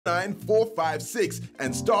9456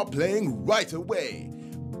 and start playing right away.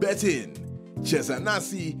 Bet in. Cheza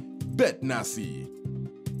Nasi, Bet Nasi.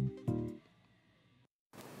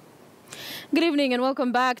 Good evening and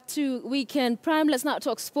welcome back to Weekend Prime. Let's now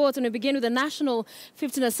talk sports, and we begin with the national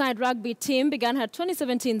 15-a-side rugby team. Began her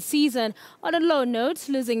 2017 season on a low note,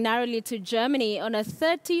 losing narrowly to Germany on a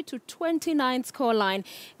 30-29 scoreline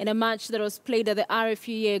in a match that was played at the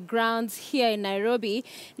RFUA grounds here in Nairobi.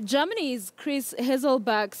 Germany's Chris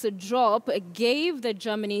Hazelbach's drop gave the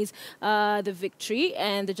Germany's the victory,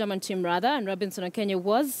 and the German team rather, and Robinson Okenya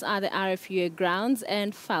was at the RFUA grounds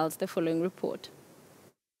and filed the following report.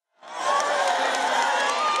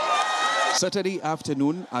 Saturday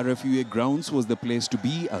afternoon, RFUA grounds was the place to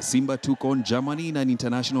be as Simba took on Germany in an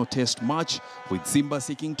international test match, with Simba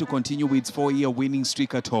seeking to continue its 4-year winning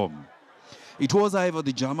streak at home. It was, however,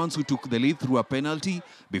 the Germans who took the lead through a penalty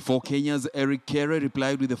before Kenya's Eric Kere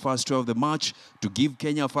replied with the first try of the match to give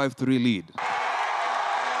Kenya a 5-3 lead.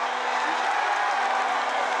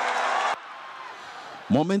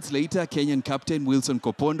 Moments later, Kenyan captain Wilson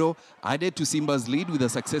Kopondo added to Simba's lead with a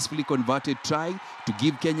successfully converted try to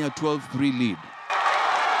give Kenya a 12-3 lead.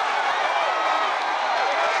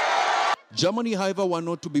 Germany, however, were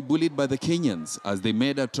not to be bullied by the Kenyans as they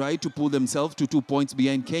made a try to pull themselves to 2 points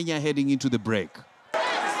behind Kenya heading into the break.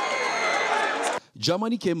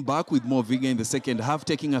 Germany came back with more vigor in the second half,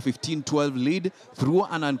 taking a 15-12 lead through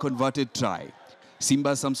an unconverted try.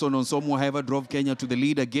 Simba's Samson Onsomo, however, drove Kenya to the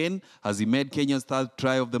lead again as he made Kenya's third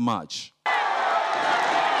try of the match.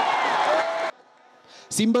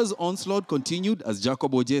 Simba's onslaught continued as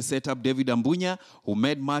Jacob Oje set up David Ambunya, who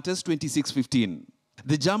made matters 26-15.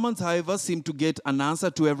 The Germans, however, seemed to get an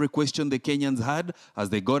answer to every question the Kenyans had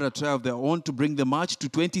as they got a try of their own to bring the match to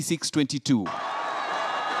 26-22.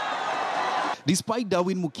 Despite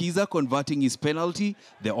Darwin Mukiza converting his penalty,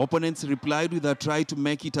 the opponents replied with a try to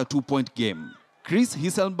make it a 2-point game. Chris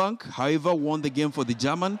Hazelbach, however, won the game for the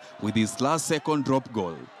German with his last second drop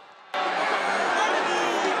goal.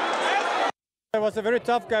 It was a very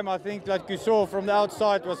tough game. I think, like you saw from the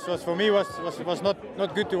outside, was for me was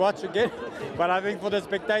not good to watch again. But I think for the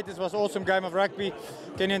spectators, it was an awesome game of rugby.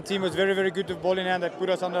 Kenyan team was very, very good with ball in hand. They put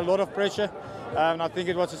us under a lot of pressure, and I think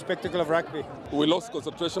it was a spectacle of rugby. We lost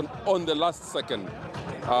concentration on the last second.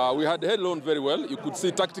 We had held on very well. You could see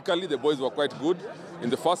tactically the boys were quite good. In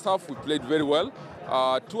the first half, we played very well.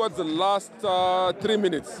 Towards the last 3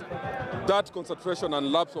 minutes, that concentration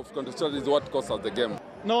and lapse of concentration is what cost us the game.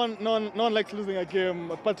 No one likes losing a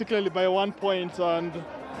game, particularly by 1 point, and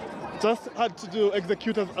just had to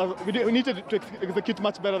execute. We needed to execute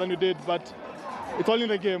much better than we did, but it's all in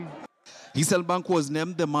the game. Hazelbach was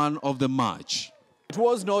named the man of the match. It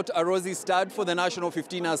was not a rosy start for the national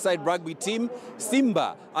 15-a-side rugby team,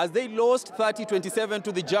 Simba, as they lost 30-27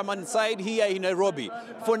 to the German side here in Nairobi.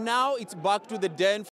 For now, it's back to the den.